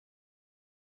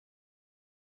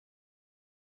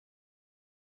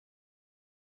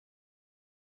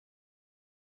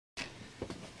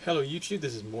Hello YouTube,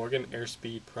 this is Morgan,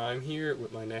 Airspeed Prime here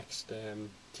with my next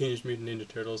Teenage Mutant Ninja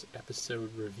Turtles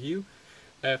episode review.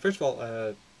 First of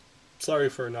all, sorry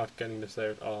for not getting this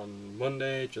out on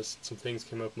Monday, just some things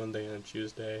came up Monday and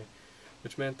Tuesday,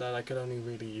 which meant that I could only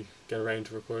really get around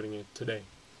to recording it today.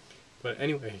 But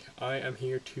anyway, I am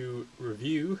here to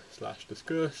review slash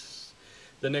discuss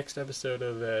the next episode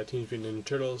of Teenage Mutant Ninja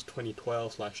Turtles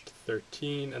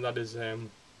 2012/13, and that is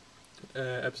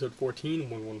episode 14,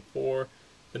 114,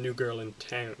 The New Girl in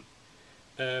Town.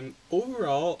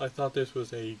 Overall, I thought this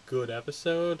was a good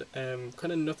episode.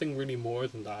 Kind of nothing really more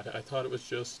than that. I thought it was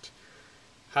just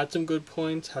had some good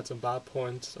points, had some bad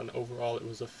points, and overall it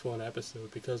was a fun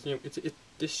episode because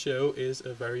this show is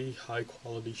a very high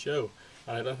quality show,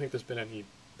 and I don't think there's been any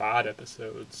bad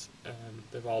episodes.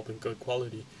 They've all been good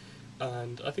quality,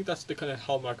 and I think that's the kind of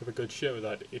hallmark of a good show,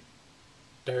 that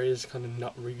there is kind of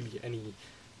not really any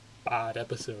bad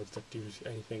episodes that do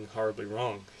anything horribly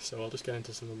wrong. So I'll just get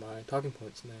into some of my talking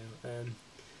points now.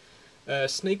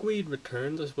 Snakeweed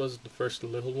returns, I suppose, the first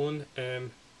little one.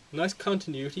 Nice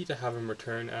continuity to have him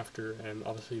return after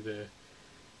obviously the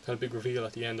kind of big reveal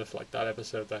at the end of that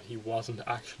episode that he wasn't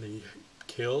actually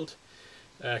killed,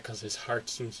 because his heart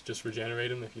seems to just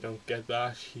regenerate him. If you don't get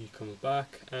that, he comes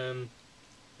back. Then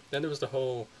there was the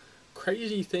whole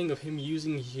crazy thing of him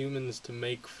using humans to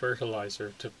make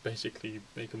fertilizer to basically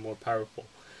make him more powerful.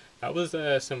 That was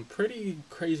some pretty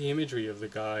crazy imagery of the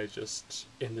guy just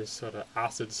in this sort of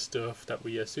acid stuff that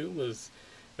we assume was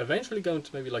eventually going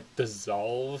to maybe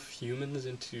dissolve humans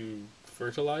into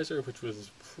fertilizer, which was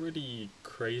pretty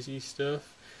crazy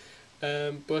stuff.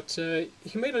 But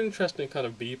he made an interesting kind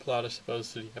of B plot, I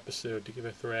suppose, to the episode to give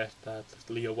a threat that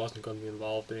Leo wasn't going to be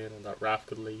involved in, and that Raph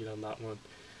could lead on that one.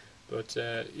 But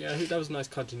yeah, I think that was a nice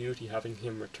continuity having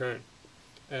him return.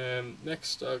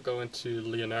 Next, I'll go into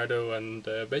Leonardo, and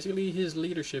basically his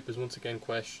leadership is once again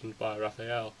questioned by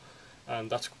Raphael, and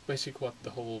that's basically what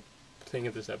the whole thing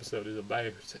of this episode is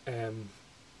about. And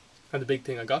the big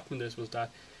thing I got from this was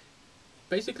that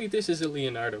basically this is a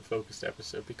Leonardo-focused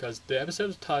episode, because the episode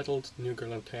is titled New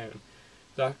Girl in Town.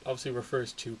 That obviously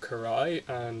refers to Karai,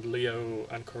 and Leo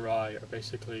and Karai are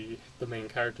basically the main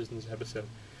characters in this episode.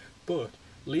 But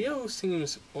Leo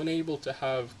seems unable to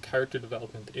have character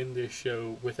development in this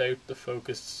show without the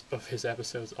focus of his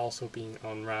episodes also being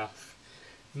on Raph.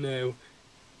 Now,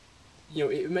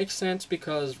 it makes sense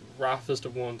because Raph is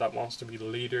the one that wants to be the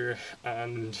leader,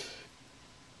 and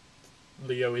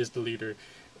Leo is the leader,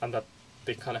 and that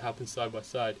they kind of happen side by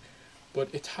side. But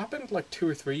it's happened 2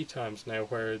 or 3 times now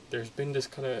where there's been this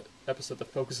kind of episode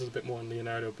that focuses a bit more on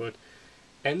Leonardo, but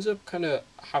ends up kind of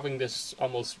having this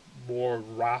almost more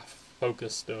Raph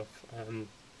focus stuff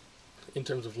in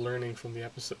terms of learning from the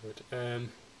episode.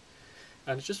 And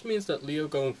it just means that Leo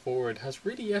going forward has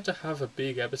really yet to have a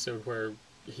big episode where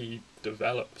he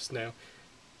develops. Now,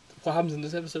 what happens in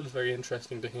this episode is very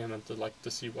interesting to him, and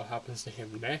to see what happens to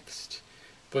him next.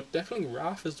 But definitely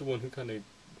Raph is the one who kind of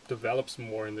develops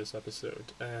more in this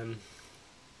episode. And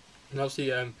obviously,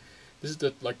 this is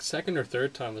the second or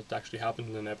third time it's actually happened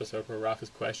in an episode where Raph has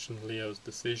questioned Leo's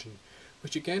decision,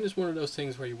 which again is one of those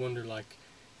things where you wonder,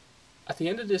 at the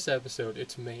end of this episode,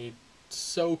 it's made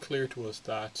so clear to us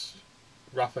that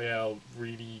Raphael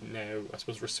really now, I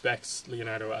suppose, respects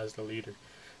Leonardo as the leader.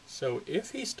 So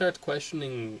if he starts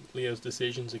questioning Leo's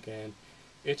decisions again,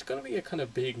 it's going to be a kind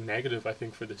of big negative, I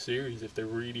think, for the series if they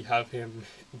really have him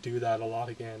do that a lot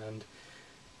again, and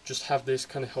just have this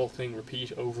kind of whole thing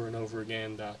repeat over and over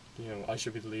again that, I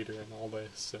should be the leader and all this.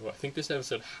 So I think this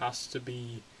episode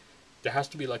there has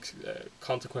to be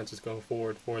consequences going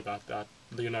forward for that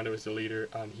Leonardo is the leader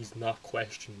and he's not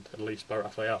questioned, at least by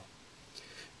Raphael.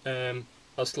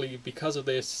 Obviously, because of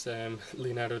this,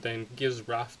 Leonardo then gives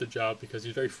Raph the job because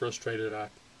he's very frustrated at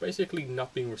basically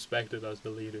not being respected as the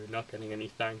leader, not getting any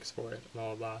thanks for it and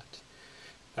all that.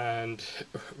 And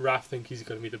Raph thinks he's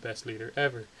going to be the best leader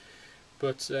ever.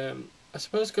 But I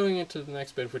suppose going into the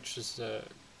next bit, which is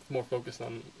more focused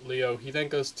on Leo, he then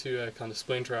goes to kind of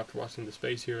Splinter after watching the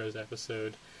Space Heroes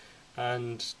episode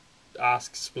and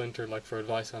asks Splinter for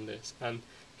advice on this. And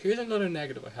here's another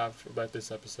negative I have about this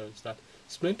episode, is that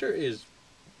Splinter is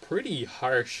pretty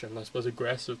harsh and I suppose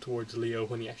aggressive towards Leo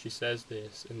when he actually says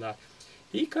this, in that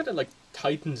he kind of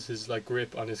tightens his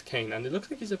grip on his cane, and it looks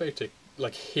like he's about to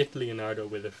hit Leonardo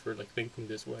with it for thinking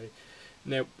this way.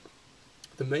 Now,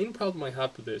 the main problem I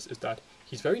have with this is that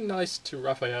he's very nice to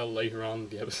Raphael later on in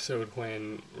the episode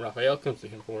when Raphael comes to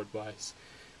him for advice,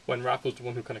 when Raph was the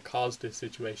one who kind of caused this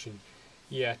situation.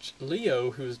 Yet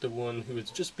Leo, who is the one who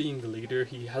is just being the leader,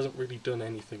 he hasn't really done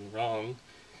anything wrong,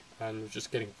 and was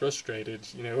just getting frustrated,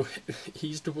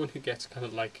 he's the one who gets kind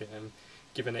of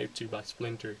given out to by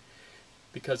Splinter,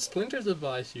 because Splinter's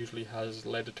advice usually has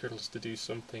led the turtles to do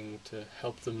something to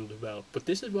help them develop, but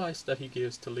this advice that he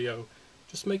gives to Leo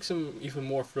just makes him even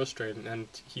more frustrated, and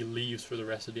he leaves for the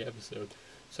rest of the episode.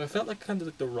 So I felt like kind of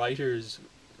like the writers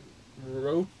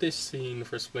wrote this scene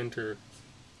for Splinter,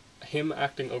 him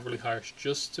acting overly harsh,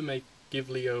 just to give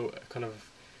Leo a kind of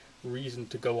reason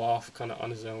to go off kind of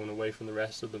on his own away from the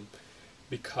rest of them,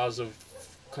 because of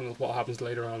kind of what happens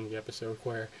later on in the episode,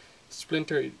 where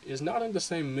Splinter is not in the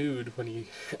same mood when he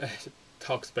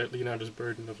talks about Leonardo's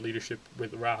burden of leadership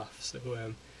with Raph. So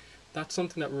that's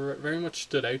something that very much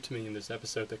stood out to me in this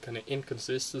episode, the kind of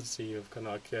inconsistency of kind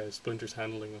of like Splinter's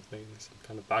handling of things,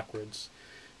 kind of backwards,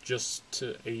 just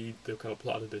to aid the kind of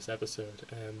plot of this episode.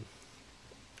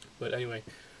 But anyway,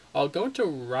 I'll go into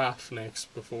Raph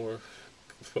next, before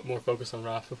put more focus on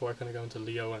Raph before I kind of go into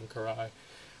Leo and Karai.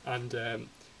 And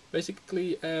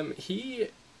basically, he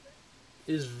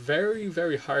is very,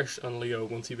 very harsh on Leo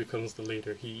once he becomes the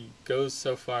leader. He goes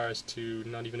so far as to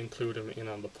not even include him in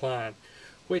on the plan,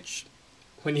 which,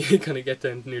 when you kind of get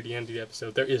down near the end of the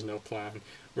episode, there is no plan.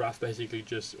 Raph basically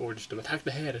just orders them, attack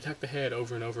the head,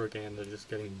 over and over again. They're just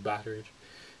getting battered.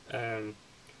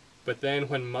 But then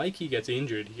when Mikey gets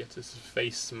injured, he gets his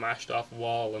face smashed off a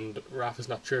wall, and Raph is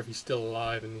not sure if he's still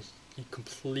alive, and he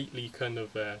completely kind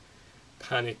of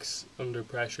panics under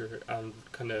pressure, and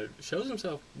kind of shows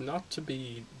himself not to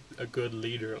be a good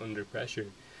leader under pressure,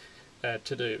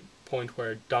 to the point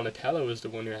where Donatello is the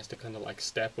one who has to kind of like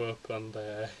step up and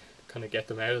kind of get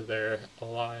them out of there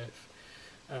alive.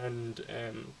 And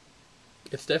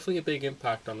it's definitely a big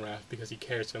impact on Raph, because he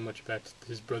cares so much about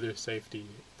his brother's safety,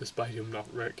 despite him not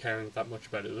caring that much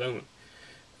about his own.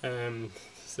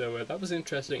 So that was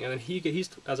interesting. And then he's,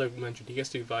 as I mentioned, he gets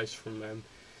the advice from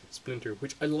Splinter,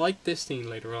 which I like this scene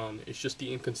later on. It's just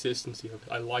the inconsistency of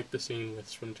it. I like the scene with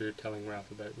Splinter telling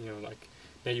Raph about, like,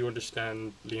 now you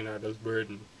understand Leonardo's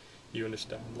burden. You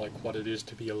understand, like, what it is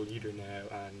to be a leader now,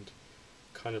 and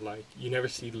kind of like, you never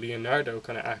see Leonardo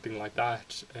kind of acting like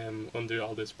that under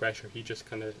all this pressure. He just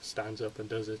kind of stands up and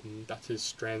does it, and that's his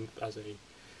strength as a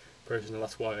person, and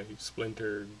that's why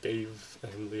Splinter gave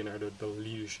Leonardo the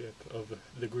leadership of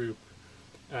the group,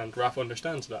 and Raph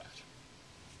understands that.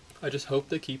 I just hope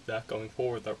they keep that going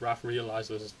forward, that Raph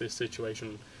realizes this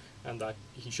situation and that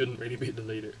he shouldn't really be the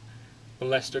leader,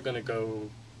 unless they're going to go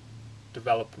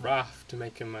develop Raph to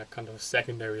make him a kind of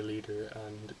secondary leader,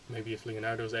 and maybe if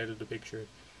Leonardo's out of the picture,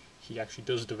 he actually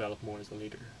does develop more as a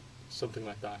leader. Something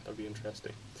like that would be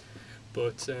interesting.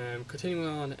 But continuing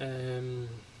on,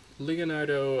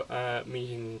 Leonardo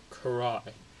meeting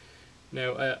Karai.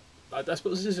 Now, I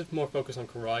suppose this is more focused on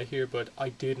Karai here, but I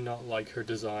did not like her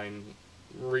design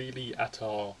really at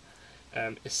all.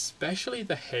 Especially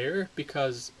the hair,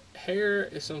 because hair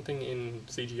is something in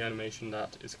CG animation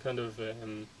that is kind of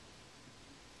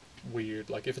weird.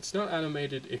 Like, if it's not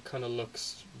animated, it kind of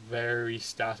looks very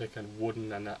static and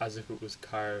wooden, and as if it was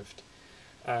carved.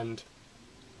 And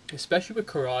especially with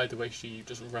Karai, the way she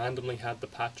just randomly had the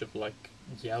patch of like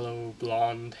yellow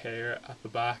blonde hair at the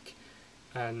back,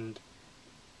 and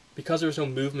because there was no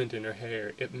movement in her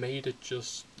hair, it made it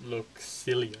just look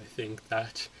silly. I think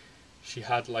that she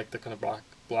had like the kind of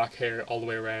black hair all the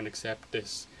way around, except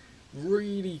this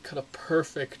really kind of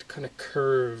perfect kind of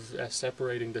curve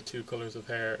separating the two colours of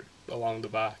hair along the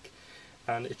back,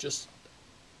 and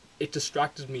it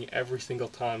distracted me every single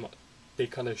time they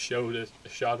kind of showed a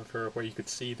shot of her where you could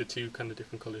see the two kind of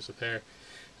different colours of hair.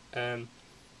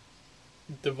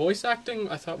 The voice acting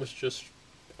I thought was just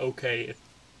okay. It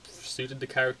suited the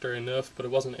character enough, but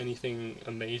it wasn't anything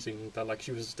amazing that like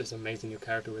she was this amazing new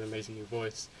character with an amazing new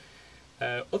voice.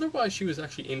 Otherwise, she was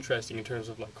actually interesting in terms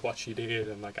of like what she did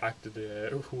and like acted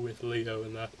with Leo,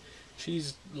 and that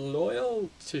she's loyal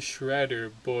to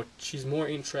Shredder, but she's more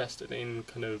interested in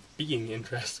kind of being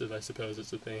interested, I suppose is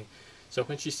the thing. So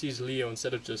when she sees Leo,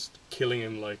 instead of just killing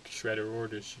him like Shredder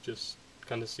orders, she just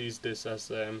kind of sees this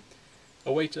as a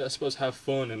way to, I suppose, have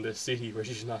fun in this city where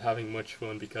she's not having much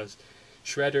fun, because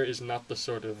Shredder is not the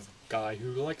sort of guy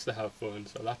who likes to have fun.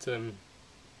 So that's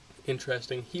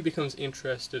interesting. He becomes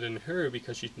interested in her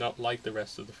because she's not like the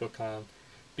rest of the Foot Clan,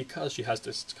 because she has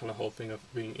this kind of whole thing of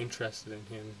being interested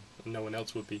in him and no one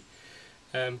else would be.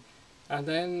 And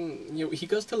then he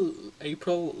goes to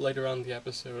April later on in the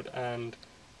episode and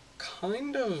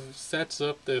kind of sets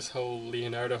up this whole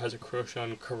Leonardo has a crush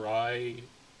on Karai,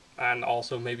 and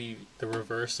also maybe the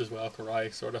reverse as well.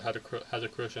 Karai sort of has a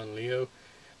crush on Leo.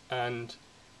 And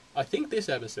I think this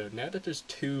episode, now that there's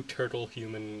two turtle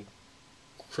human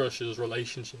crushes,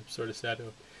 relationships sort of set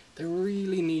up, they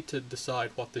really need to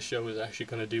decide what the show is actually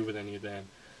going to do with any of them.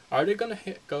 Are they going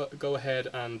to go ahead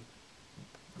and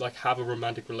like have a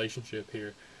romantic relationship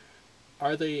here.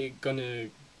 Are they gonna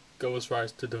go as far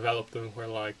as to develop them where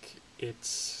like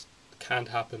it's can't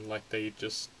happen, like they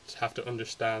just have to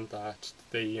understand that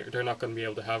they're not going to be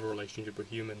able to have a relationship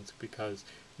with humans because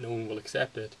no one will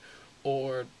accept it,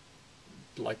 or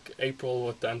like April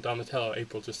with Donatello,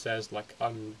 April just says like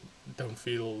I'm don't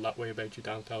feel that way about you,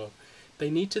 Donatello. They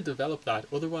need to develop that,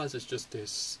 otherwise it's just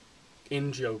this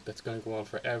in joke that's going to go on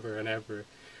forever and ever,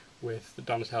 with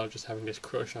Donatello just having this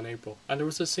crush on April. And there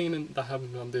was a scene that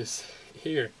happened on this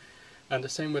here, and the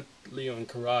same with Leo and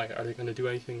Karai. Are they going to do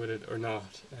anything with it or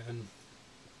not?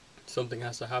 Something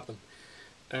has to happen.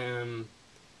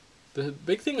 The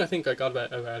big thing I think I got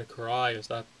about Karai is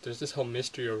that there's this whole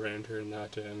mystery around her, and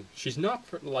that she's not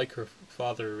like her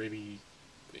father really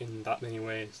in that many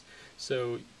ways.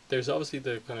 So there's obviously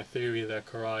the kind of theory that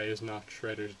Karai is not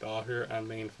Shredder's daughter and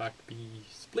may in fact be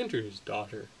Splinter's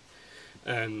daughter,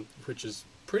 which is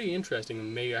pretty interesting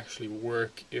and may actually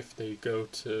work if they go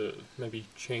to maybe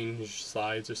change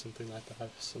sides or something like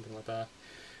that.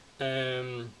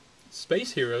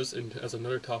 Space Heroes, as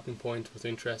another talking point, was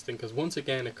interesting because once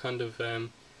again it kind of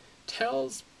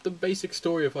tells the basic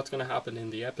story of what's going to happen in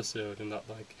the episode, and that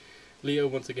like Leo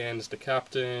once again is the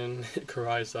captain,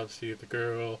 Karai is obviously the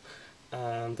girl,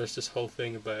 and there's this whole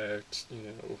thing about,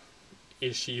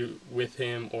 is she with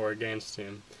him or against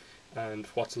him, and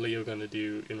what's Leo going to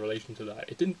do in relation to that.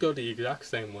 It didn't go the exact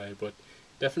same way, but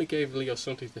definitely gave Leo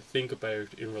something to think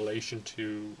about in relation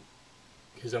to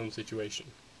his own situation.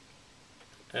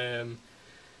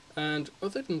 And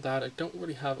other than that, I don't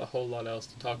really have a whole lot else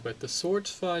to talk about. The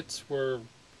swords fights were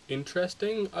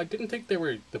interesting. I didn't think they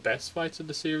were the best fights of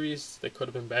the series. They could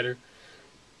have been better,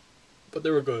 but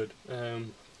they were good.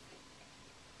 And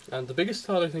the biggest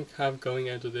thought I think I have going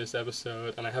into this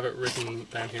episode, and I have it written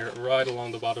down here right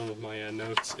along the bottom of my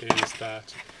notes, is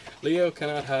that Leo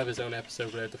cannot have his own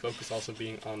episode without the focus also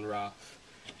being on Raph.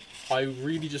 I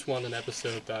really just want an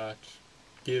episode that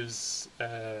gives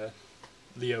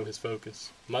Leo his focus.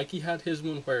 Mikey had his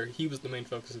one where he was the main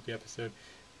focus of the episode.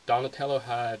 Donatello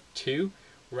had two.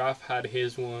 Raph had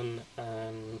his one,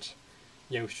 and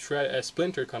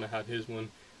Splinter kind of had his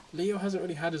one. Leo hasn't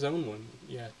really had his own one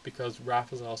yet because Raph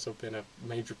has also been a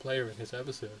major player in his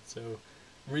episode. So,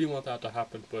 really want that to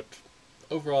happen. But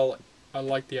overall, I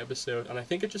like the episode, and I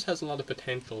think it just has a lot of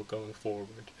potential going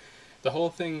forward. The whole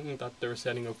thing that they were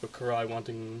setting up with Karai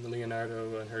wanting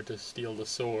Leonardo and her to steal the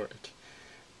sword,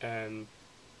 and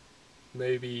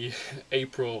maybe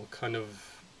April kind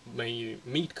of may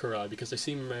meet Karai because they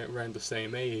seem around the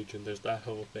same age, and there's that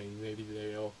whole thing. Maybe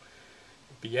they'll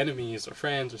be enemies or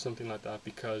friends or something like that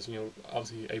because,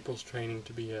 obviously April's training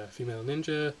to be a female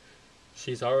ninja.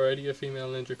 She's already a female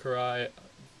ninja, Karai.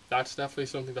 That's definitely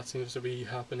something that seems to be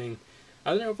happening.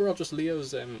 And then overall, just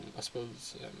Leo's,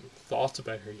 thoughts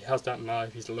about her. He has that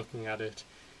knife, he's looking at it.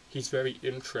 He's very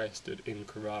interested in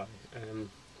Karai,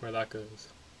 where that goes.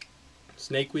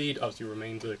 Snakeweed obviously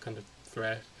remains a kind of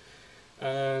threat,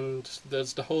 and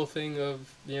there's the whole thing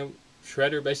of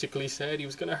Shredder basically said he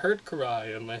was going to hurt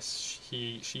Karai unless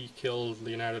she killed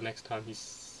Leonardo next time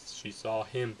she saw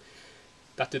him.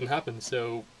 That didn't happen,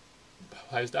 so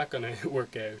how's that going to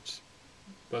work out?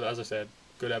 But as I said,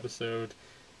 good episode.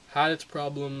 Had its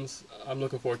problems. I'm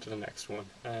looking forward to the next one.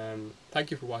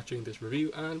 Thank you for watching this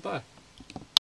review, and bye.